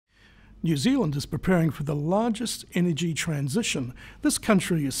New Zealand is preparing for the largest energy transition this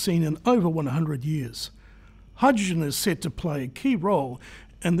country has seen in over 100 years. Hydrogen is set to play a key role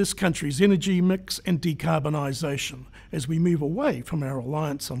in this country's energy mix and decarbonisation as we move away from our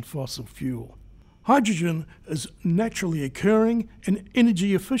reliance on fossil fuel. Hydrogen is naturally occurring and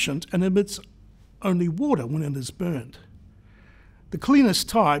energy efficient and emits only water when it is burned. The cleanest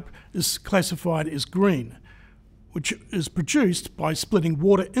type is classified as green, which is produced by splitting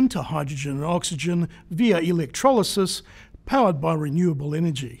water into hydrogen and oxygen via electrolysis powered by renewable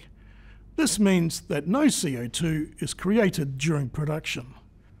energy. This means that no CO2 is created during production.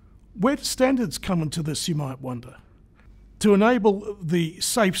 Where do standards come into this, you might wonder? To enable the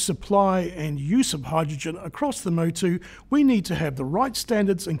safe supply and use of hydrogen across the motu, we need to have the right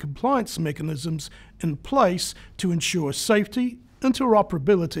standards and compliance mechanisms in place to ensure safety,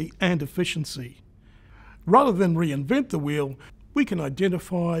 interoperability and efficiency. Rather than reinvent the wheel, we can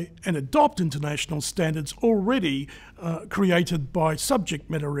identify and adopt international standards already created by subject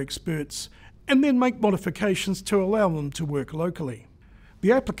matter experts and then make modifications to allow them to work locally.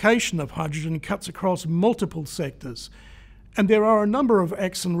 The application of hydrogen cuts across multiple sectors, and there are a number of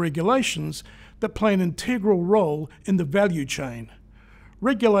acts and regulations that play an integral role in the value chain.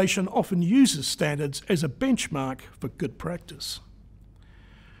 Regulation often uses standards as a benchmark for good practice.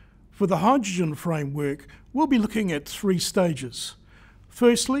 For the hydrogen framework, we'll be looking at 3 stages.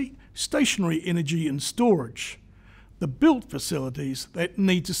 Firstly, stationary energy and storage, the built facilities that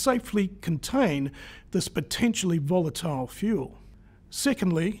need to safely contain this potentially volatile fuel.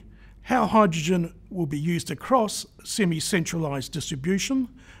 Secondly, how hydrogen will be used across semi-centralised distribution,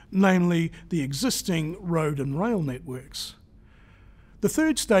 namely the existing road and rail networks. The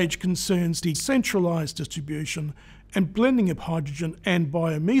third stage concerns decentralised distribution and blending of hydrogen and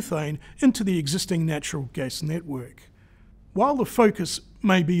biomethane into the existing natural gas network. While the focus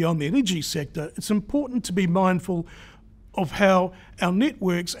may be on the energy sector, it's important to be mindful of how our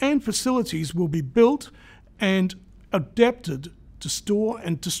networks and facilities will be built and adapted to store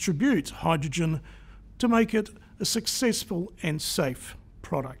and distribute hydrogen to make it a successful and safe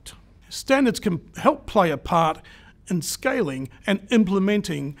product. Standards can help play a part in scaling and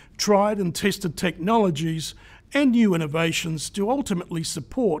implementing tried and tested technologies and new innovations to ultimately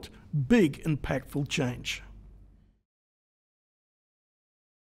support big, impactful change.